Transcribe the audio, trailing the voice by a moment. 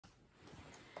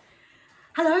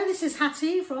Hello, this is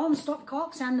Hattie from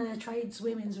Stopcocks and the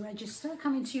Tradeswomen's Register,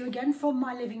 coming to you again from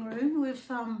my living room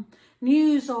with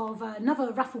news of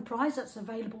another raffle prize that's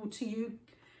available to you,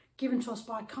 given to us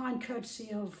by kind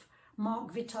courtesy of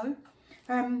Mark Vitow.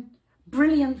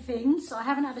 Brilliant things. I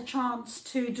haven't had a chance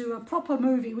to do a proper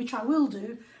movie, which I will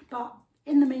do, but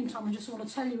in the meantime I just want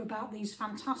to tell you about these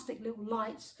fantastic little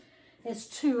lights. There's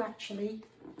two actually,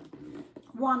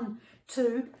 one,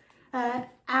 two.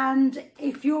 And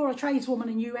if you're a tradeswoman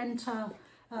and you enter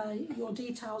your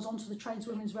details onto the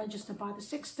Tradeswomen's Register by the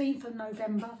 16th of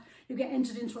November, you get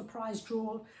entered into a prize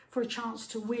draw for a chance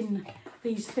to win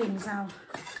these things. Now,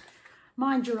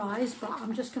 mind your eyes, but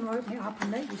I'm just going to open it up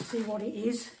and let you see what it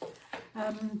is.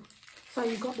 So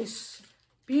you've got this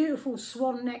beautiful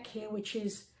swan neck here, which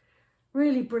is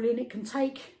really brilliant. It can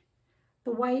take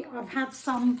the weight. I've had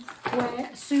some where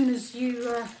as soon as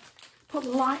you put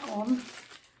the light on,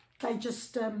 they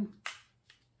just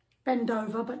bend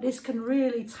over, but this can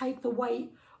really take the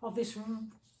weight of this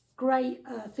great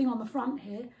thing on the front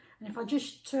here. And if I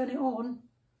just turn it on,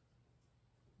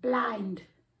 blinded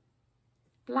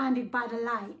by the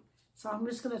light. So I'm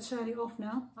just going to turn it off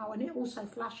now. Oh, and it also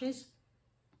flashes.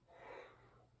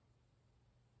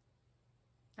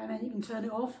 And then you can turn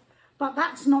it off. But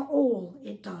that's not all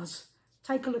it does.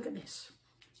 Take a look at this.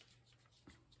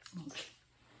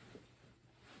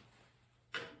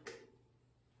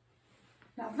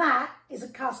 Now that is a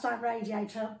cast iron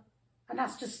radiator, and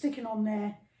that's just sticking on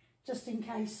there just in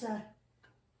case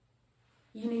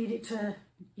you need it to,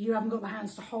 you haven't got the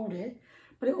hands to hold it.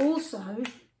 But it also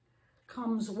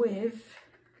comes with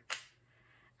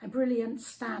a brilliant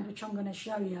stand, which I'm going to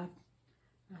show you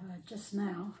just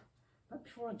now. But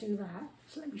before I do that,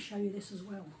 so let me show you this as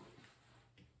well.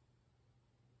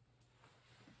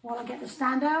 While I get the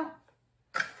stand out,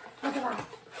 look at that.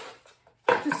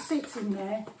 It just sits in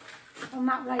there on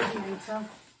that radiator.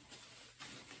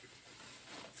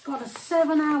 It's got a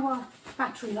 7-hour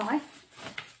battery life,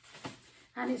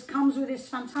 and it comes with this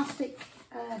fantastic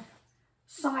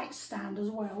sight stand as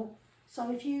well.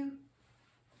 So if you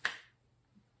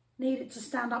need it to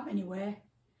stand up anywhere.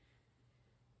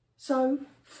 So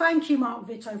thank you, Mark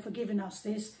Vitow, for giving us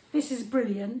this. This is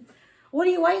brilliant. What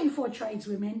are you waiting for,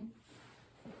 tradeswomen?